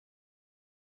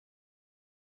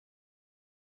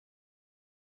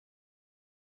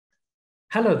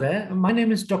Hello there. My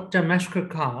name is Dr. Mashkur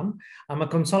Khan. I'm a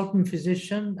consultant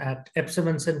physician at Epsom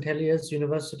and St. Heliers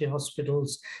University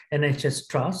Hospitals NHS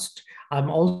Trust. I'm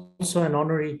also an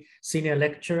honorary senior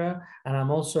lecturer, and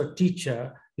I'm also a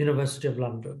teacher, University of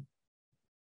London.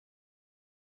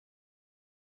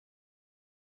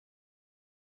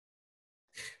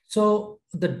 So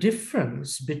the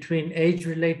difference between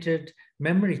age-related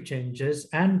memory changes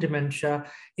and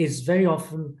dementia is very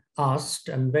often asked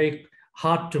and very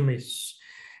hard to miss.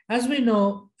 As we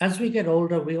know, as we get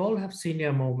older, we all have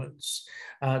senior moments.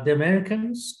 The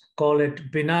Americans call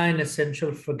it benign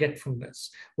essential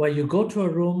forgetfulness, where you go to a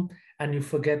room and you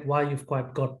forget why you've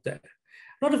quite got there.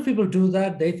 A lot of people do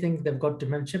that. They think they've got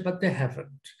dementia, but they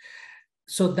haven't.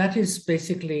 So that is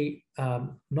basically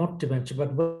not dementia,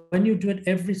 but when you do it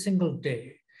every single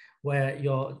day, where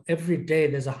every day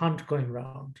there's a hunt going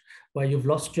around, where you've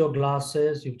lost your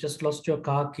glasses, you've just lost your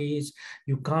car keys,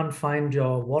 you can't find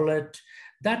your wallet,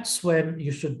 that's when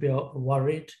you should be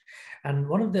worried. And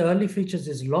one of the early features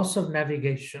is loss of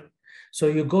navigation. So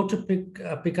you go to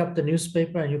pick up the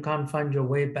newspaper and you can't find your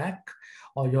way back,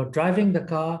 or you're driving the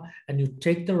car and you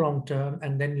take the wrong turn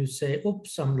and then you say,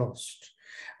 oops, I'm lost.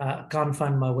 Can't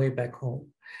find my way back home.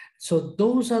 So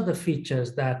those are the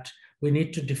features that we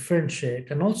need to differentiate.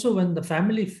 And also when the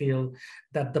family feel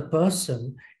that the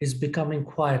person is becoming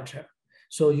quieter.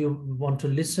 So you want to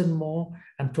listen more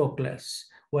and talk less,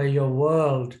 where your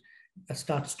world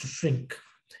starts to shrink,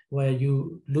 where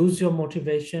you lose your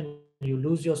motivation, you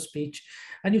lose your speech,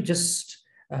 and you just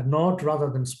nod rather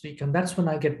than speak. And that's when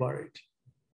I get worried.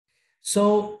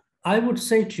 So I would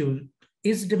say to you,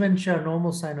 is dementia a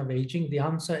normal sign of aging? The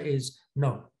answer is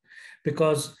no,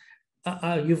 because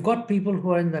you've got people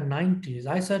who are in their 90s.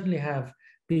 I certainly have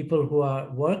people who are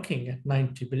working at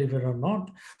 90, believe it or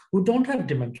not, who don't have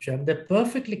dementia. They're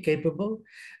perfectly capable.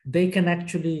 They can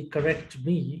actually correct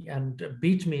me and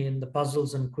beat me in the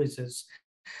puzzles and quizzes.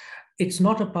 It's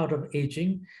not a part of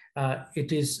aging.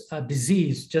 It is a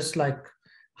disease, just like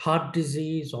heart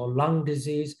disease or lung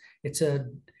disease.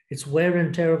 It's wear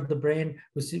and tear of the brain,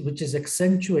 which is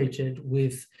accentuated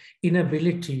with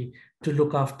inability to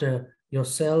look after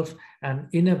yourself and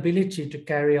inability to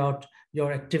carry out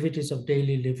your activities of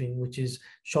daily living, which is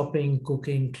shopping,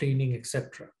 cooking, cleaning,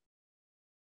 etc.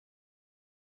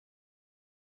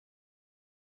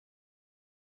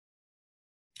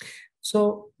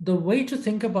 So the way to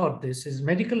think about this is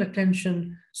medical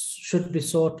attention should be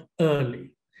sought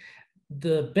early.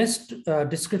 The best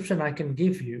description I can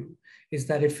give you is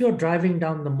that if you're driving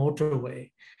down the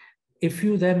motorway, if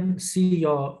you then see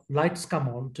your lights come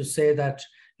on to say that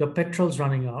your petrol's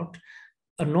running out,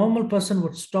 a normal person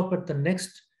would stop at the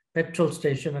next petrol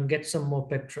station and get some more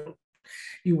petrol.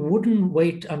 You wouldn't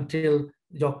wait until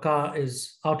your car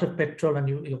is out of petrol and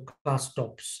your car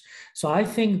stops. So I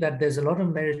think that there's a lot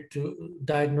of merit to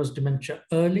diagnose dementia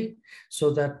early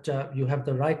so that you have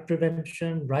the right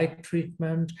prevention, right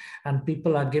treatment, and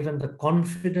people are given the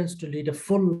confidence to lead a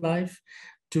full life,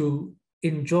 to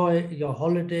enjoy your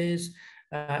holidays,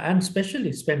 and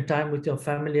especially spend time with your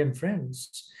family and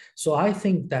friends. So I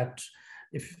think that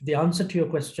if the answer to your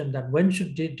question that when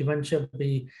should dementia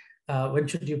be when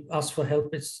should you ask for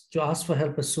help? It's to ask for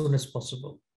help as soon as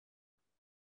possible.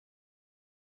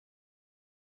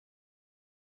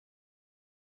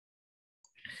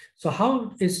 So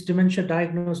how is dementia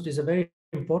diagnosed is a very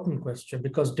important question,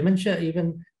 because dementia,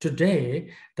 even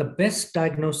today, the best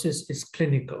diagnosis is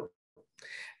clinical.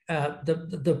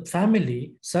 The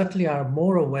family certainly are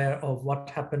more aware of what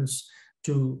happens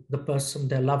to the person,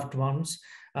 their loved ones.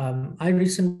 I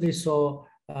recently saw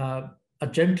a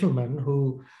gentleman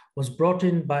who was brought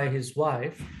in by his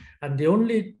wife, and the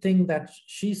only thing that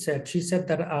she said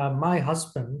that my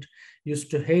husband used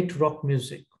to hate rock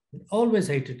music, always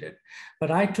hated it,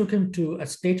 but I took him to a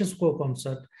Status Quo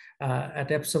concert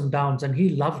at Epsom Downs and he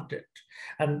loved it.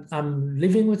 And I'm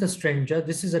living with a stranger.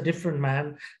 This is a different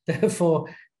man. Therefore,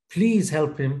 please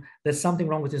help him. There's something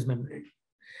wrong with his memory.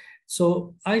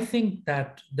 So I think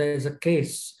that there's a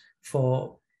case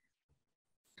for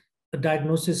a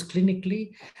diagnosis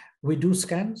clinically. We do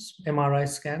scans, MRI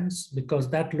scans, because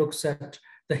that looks at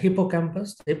the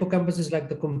hippocampus. The hippocampus is like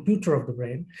the computer of the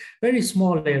brain, very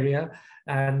small area,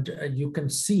 and you can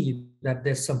see that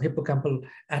there's some hippocampal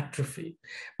atrophy.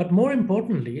 But more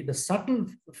importantly, the subtle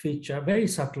feature, very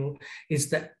subtle, is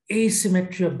the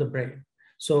asymmetry of the brain.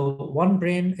 So one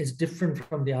brain is different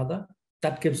from the other.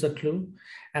 That gives a clue.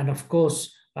 And of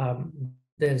course,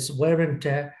 there's wear and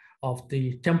tear of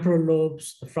the temporal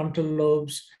lobes, the frontal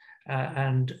lobes,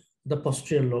 and the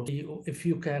posterior lobe. If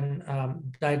you can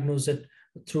diagnose it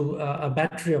through a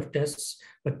battery of tests,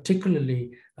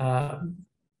 particularly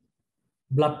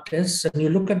blood tests and you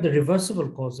look at the reversible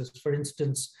causes. For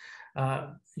instance,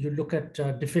 you look at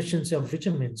deficiency of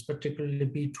vitamins, particularly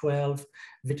B12,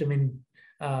 vitamin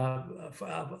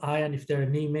iron if they're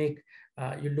anemic.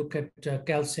 You look at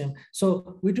calcium.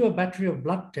 So we do a battery of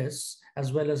blood tests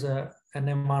as well as an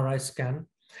MRI scan.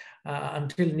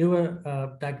 Until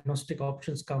newer diagnostic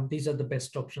options come, these are the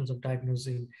best options of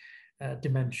diagnosing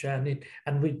dementia.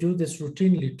 And we do this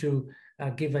routinely to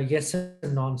give a yes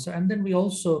and no answer. And then we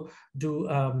also do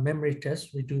memory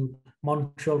tests. We do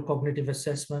Montreal cognitive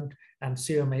assessment and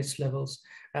serum ACE levels,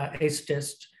 ACE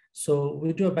test. So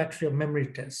we do a battery of memory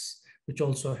tests, which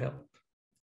also help.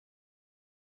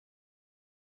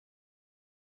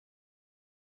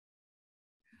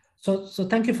 So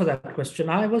thank you for that question.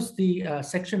 I was the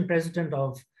section president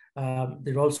of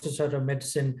the Royal Society of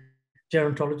Medicine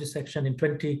Gerontology section in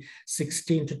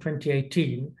 2016 to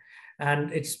 2018.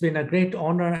 And it's been a great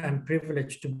honor and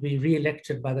privilege to be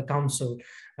re-elected by the council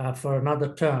for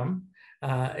another term.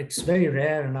 It's very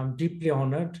rare and I'm deeply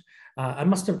honored. I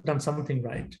must have done something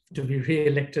right to be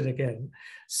re-elected again.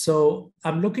 So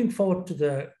I'm looking forward to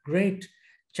the great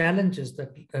challenges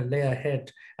that lay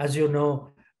ahead. As you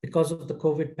know, because of the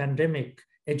COVID pandemic,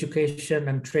 education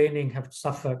and training have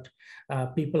suffered.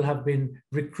 People have been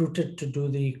recruited to do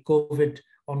the COVID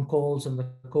on calls and the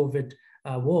COVID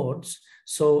wards.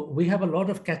 So we have a lot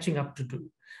of catching up to do.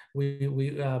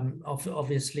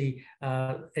 Obviously,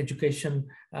 education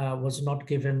was not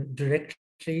given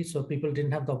directly, so people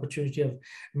didn't have the opportunity of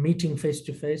meeting face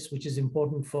to face, which is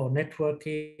important for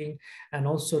networking and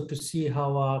also to see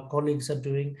how our colleagues are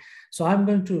doing. So I'm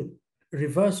going to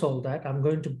reverse all that. I'm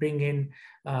going to bring in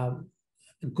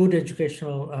good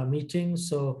educational meetings.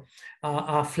 So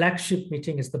our flagship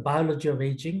meeting is the biology of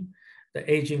aging, the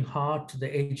aging heart,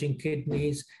 the aging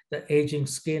kidneys, the aging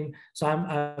skin. So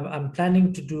I'm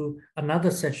planning to do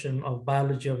another session of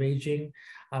biology of aging.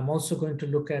 I'm also going to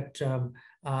look at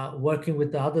working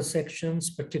with the other sections,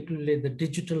 particularly the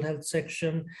digital health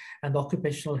section and the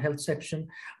occupational health section.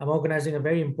 I'm organizing a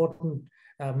very important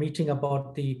meeting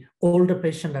about the older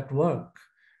patient at work,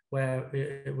 where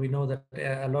we know that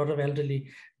a lot of elderly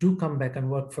do come back and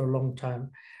work for a long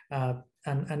time,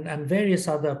 and various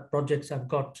other projects I've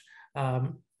got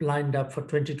lined up for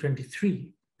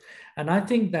 2023. And I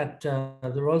think that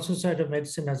the Royal Society of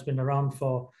Medicine has been around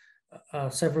for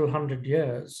several hundred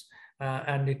years,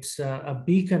 and it's a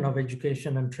beacon of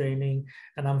education and training,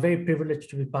 and I'm very privileged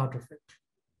to be part of it.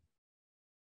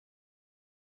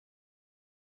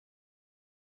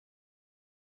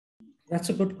 That's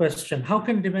a good question. How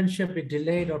can dementia be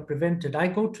delayed or prevented? I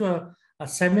go to a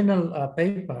seminal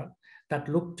paper that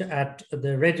looked at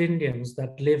the Red Indians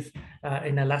that live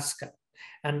in Alaska.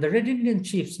 And the Red Indian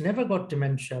chiefs never got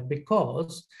dementia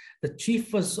because the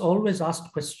chief was always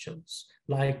asked questions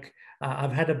like,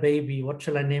 I've had a baby, what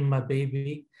shall I name my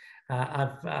baby?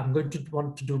 I'm going to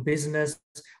want to do business.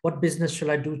 What business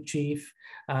shall I do, chief?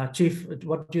 Chief,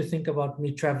 what do you think about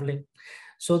me traveling?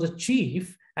 So the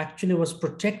chief actually was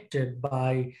protected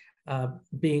by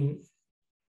being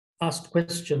asked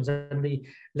questions. And the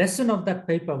lesson of that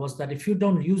paper was that if you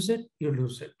don't use it, you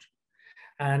lose it.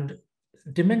 And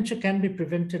dementia can be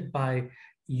prevented by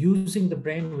using the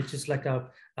brain, which is like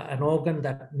an organ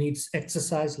that needs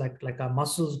exercise, like our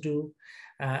muscles do.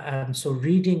 And so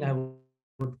reading, I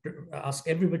would ask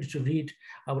everybody to read.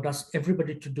 I would ask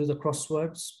everybody to do the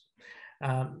crosswords.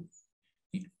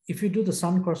 If you do the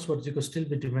Sun crosswords, you could still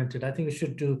be demented. I think you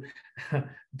should do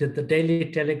the Daily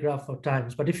Telegraph or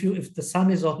Times. But if the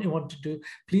Sun is all you want to do,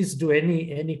 please do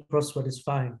any crossword is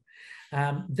fine.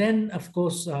 Then, of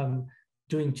course,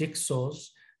 doing jigsaws.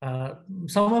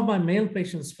 Some of my male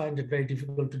patients find it very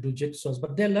difficult to do jigsaws,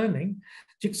 but they're learning.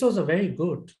 Jigsaws are very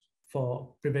good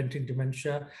for preventing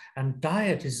dementia, and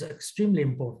diet is extremely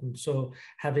important. So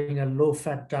having a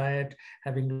low-fat diet,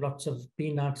 having lots of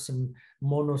peanuts and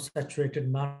monosaturated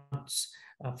nuts,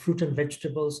 fruit and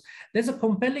vegetables. There's a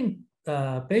compelling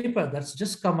paper that's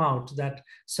just come out that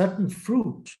certain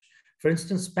fruit, for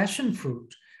instance, passion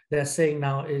fruit, they're saying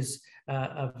now is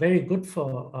very good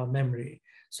for memory.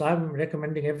 So I'm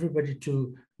recommending everybody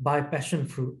to buy passion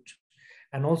fruit.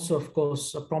 And also, of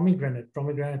course, a pomegranate.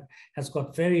 Pomegranate has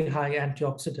got very high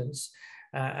antioxidants.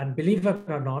 And believe it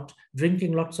or not,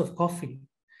 drinking lots of coffee.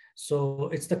 So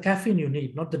it's the caffeine you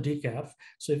need, not the decaf.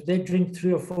 So if they drink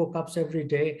 3 or 4 cups every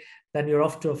day, then you're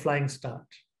off to a flying start.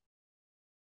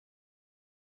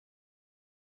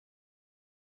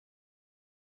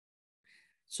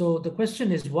 So the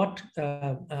question is, what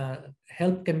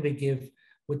help can we give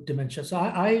with dementia? So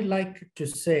I like to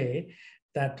say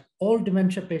that all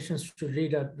dementia patients should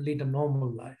lead a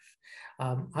normal life.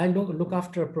 I look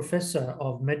after a professor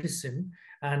of medicine,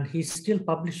 and he still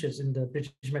publishes in the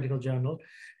British Medical Journal,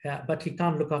 but he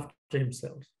can't look after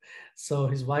himself. So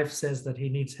his wife says that he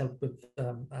needs help with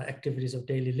activities of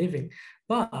daily living.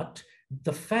 But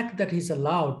the fact that he's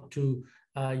allowed to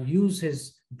use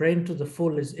his brain to the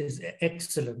full is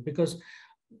excellent, because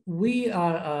we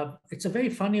are, it's a very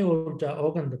funny old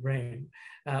organ, the brain.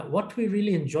 What we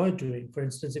really enjoy doing, for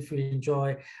instance, if we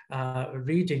enjoy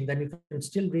reading, then you can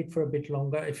still read for a bit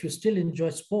longer. If you still enjoy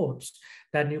sports,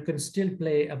 then you can still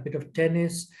play a bit of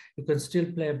tennis, you can still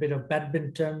play a bit of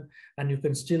badminton, and you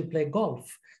can still play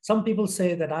golf. Some people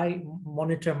say that I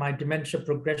monitor my dementia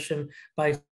progression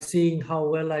by seeing how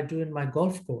well I do in my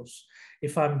golf course.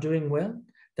 If I'm doing well,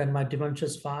 then my dementia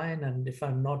is fine. And if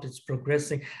I'm not, it's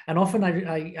progressing. And often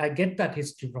I get that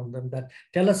history from them, that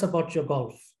tell us about your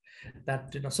golf.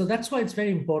 That, so that's why it's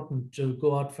very important to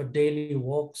go out for daily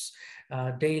walks,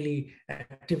 daily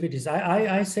activities.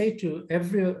 I say to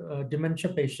every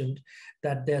dementia patient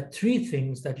that there are 3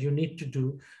 things that you need to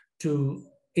do to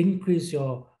increase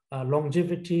your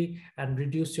longevity and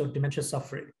reduce your dementia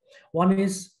suffering. One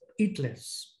is eat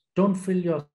less. Don't fill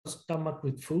your stomach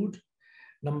with food.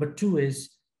 Number 2 is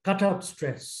cut out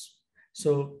stress.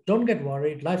 So don't get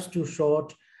worried. Life's too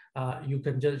short. You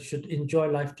should enjoy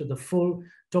life to the full.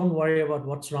 Don't worry about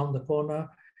what's around the corner.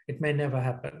 It may never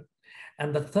happen.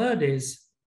 And the third is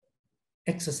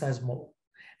exercise more.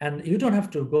 And you don't have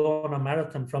to go on a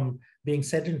marathon from being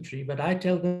sedentary, but I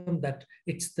tell them that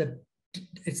it's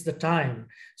the time.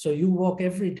 So you walk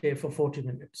every day for 40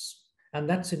 minutes, and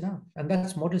that's enough. And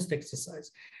that's modest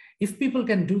exercise. If people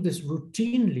can do this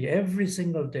routinely every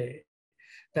single day,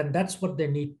 then that's what they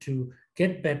need to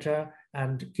get better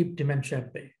and keep dementia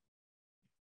at bay.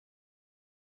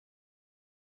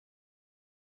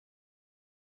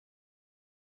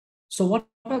 So what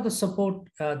are the support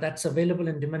that's available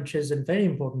in dementia is a very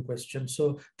important question.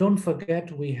 So don't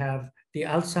forget, we have the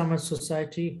Alzheimer's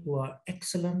Society, who are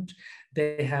excellent.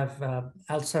 They have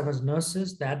Alzheimer's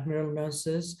nurses, the Admiral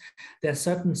nurses. There are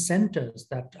certain centers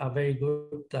that are very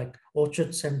good, like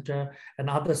Orchard Center and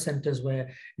other centers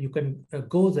where you can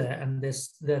go there, and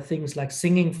there are things like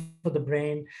singing for the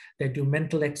brain. They do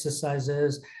mental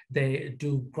exercises. They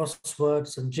do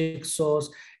crosswords and jigsaws.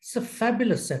 It's a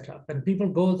fabulous setup, and people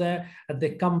go there and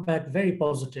they come back very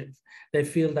positive. They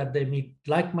feel that they meet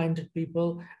like-minded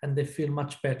people and they feel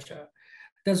much better.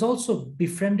 There's also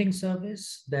befriending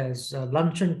service. There's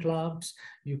luncheon clubs.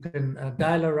 You can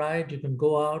dial a ride. You can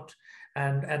go out.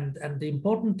 And the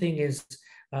important thing is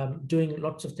doing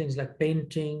lots of things like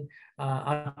painting,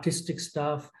 artistic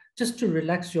stuff, just to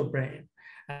relax your brain.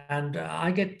 And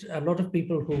I get a lot of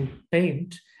people who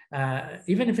paint,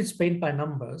 even if it's paint by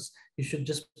numbers, you should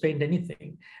just paint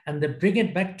anything. And they bring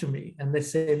it back to me and they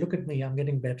say, look at me, I'm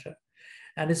getting better.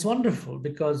 And it's wonderful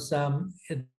because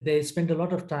they spend a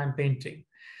lot of time painting.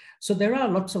 So there are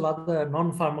lots of other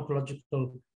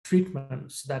non-pharmacological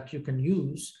treatments that you can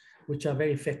use, which are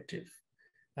very effective.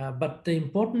 But the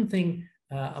important thing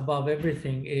above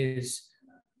everything is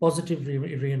positive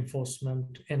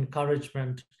reinforcement,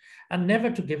 encouragement, and never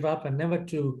to give up and never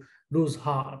to lose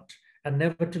heart and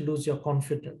never to lose your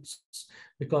confidence.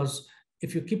 Because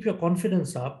if you keep your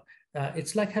confidence up,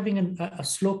 it's like having a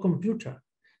slow computer.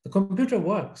 The computer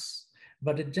works,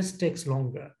 but it just takes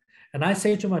longer. And I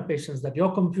say to my patients that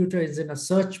your computer is in a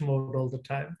search mode all the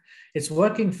time. It's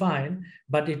working fine,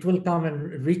 but it will come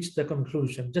and reach the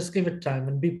conclusion. Just give it time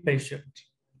and be patient.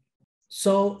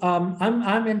 So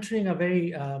I'm entering a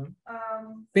very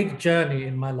big journey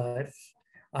in my life.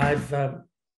 I've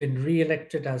been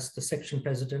re-elected as the section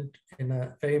president in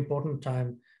a very important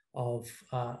time of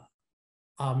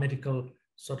our medical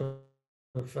sort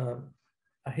of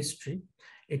history.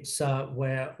 It's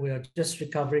where we are just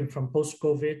recovering from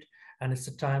post-COVID, and it's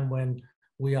a time when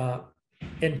we are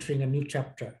entering a new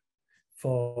chapter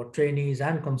for trainees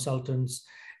and consultants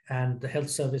and the health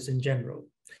service in general.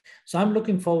 So I'm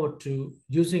looking forward to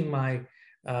using my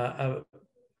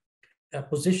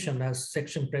position as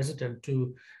section president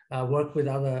to work with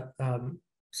other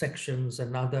sections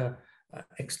and other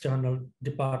external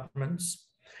departments.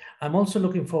 I'm also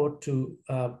looking forward to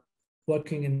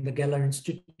working in the Geller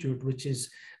Institute, which is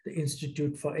the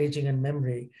Institute for Aging and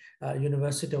Memory,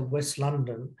 University of West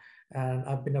London. And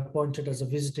I've been appointed as a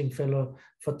visiting fellow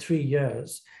for 3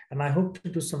 years. And I hope to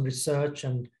do some research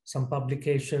and some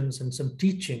publications and some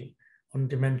teaching on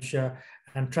dementia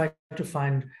and try to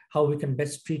find how we can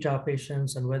best treat our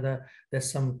patients and whether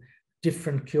there's some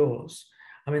different cures.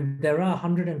 I mean, there are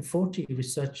 140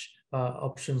 research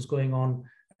options going on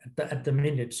at the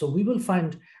minute. So we will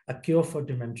find a cure for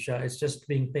dementia. It's just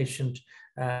being patient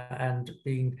and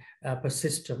being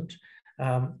persistent.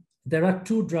 There are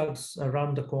 2 drugs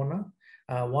around the corner.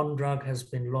 One drug has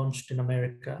been launched in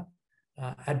America,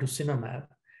 aducanumab,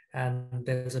 and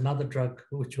there's another drug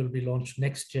which will be launched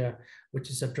next year, which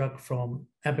is a drug from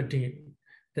Aberdeen.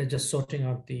 They're just sorting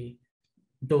out the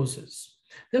doses.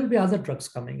 There will be other drugs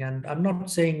coming, and I'm not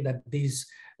saying that these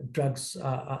drugs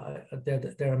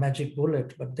they're a magic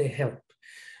bullet, but they help.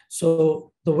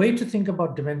 So the way to think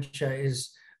about dementia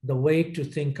is the way to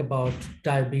think about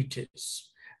diabetes,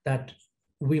 that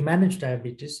we manage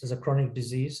diabetes as a chronic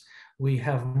disease. We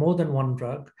have more than one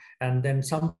drug, and then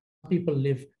some people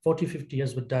live 40, 50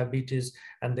 years with diabetes,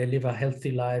 and they live a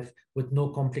healthy life with no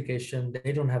complication.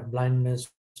 They don't have blindness,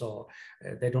 or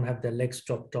they don't have their legs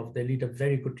chopped off. They lead a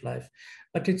very good life.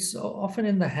 But it's often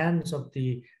in the hands of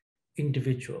the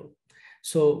individual.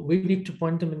 So we need to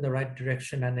point them in the right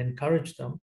direction and encourage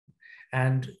them.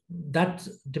 And that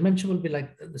dementia will be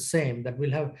like the same, that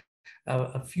we'll have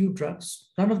a few drugs.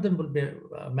 None of them will be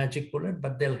a magic bullet,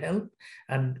 but they'll help,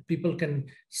 and people can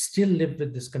still live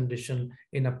with this condition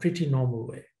in a pretty normal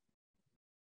way.